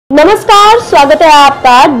नमस्कार, स्वागत है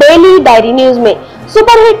आपका डेली डायरी न्यूज में।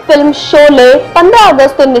 सुपरहिट फिल्म शोले 15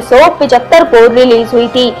 अगस्त 1975 को रिलीज हुई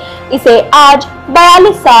थी। इसे आज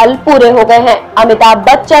 42 साल पूरे हो गए हैं। अमिताभ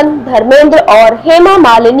बच्चन, धर्मेंद्र और हेमा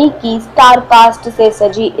मालिनी की स्टार कास्ट से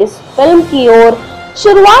सजी इस फिल्म की ओर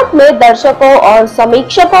शुरुआत में दर्शकों और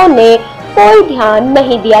समीक्षकों ने कोई ध्यान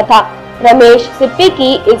नहीं दिया था। रमेश सिप्पी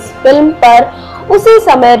की इस फिल्म पर उसी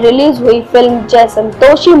समय रिलीज हुई फिल्म जय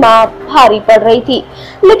संतोषी माँ भारी पड़ रही थी,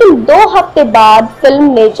 लेकिन 2 हफ्ते बाद फिल्म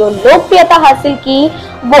ने जो लोकप्रियता हासिल की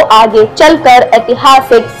वो आगे चलकर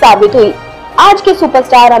ऐतिहासिक साबित हुई। आज के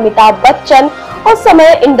सुपरस्टार अमिताभ बच्चन उस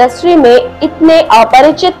समय इंडस्ट्री में इतने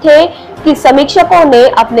अपरिचित थे कि समीक्षकों ने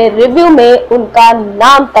अपने रिव्यू में उनका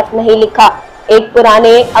नाम तक नहीं लिखा। एक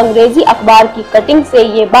पुराने अंग्रेजी अखबार की कटिंग से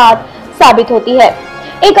ये बात साबित होती है।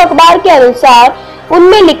 एक अखबार के अनुसार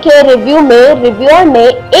उनमें लिखे रिव्यू में रिव्यूअर ने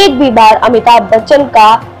एक भी बार अमिताभ बच्चन का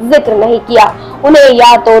जिक्र नहीं किया। उन्हें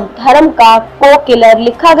या तो धर्म का को किलर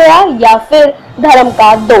लिखा गया या फिर धर्म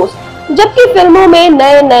का दोस्त, जबकि फिल्मों में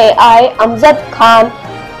नए नए आए अमजद खान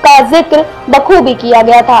का जिक्र बखूबी किया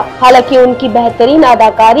गया था। हालांकि उनकी बेहतरीन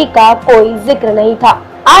अदाकारी का कोई जिक्र नहीं था।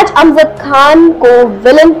 आज अमजद खान को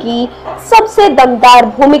विलन की सबसे दमदार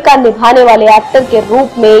भूमिका निभाने वाले एक्टर के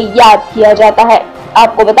रूप में याद किया जाता है।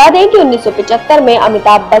 आपको बता दें कि 1975 में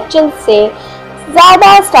अमिताभ बच्चन से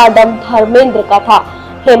ज्यादा स्टारडम धर्मेंद्र का था।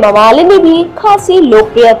 हेमा मालिनी भी खासी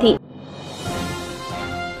लोकप्रिय थी।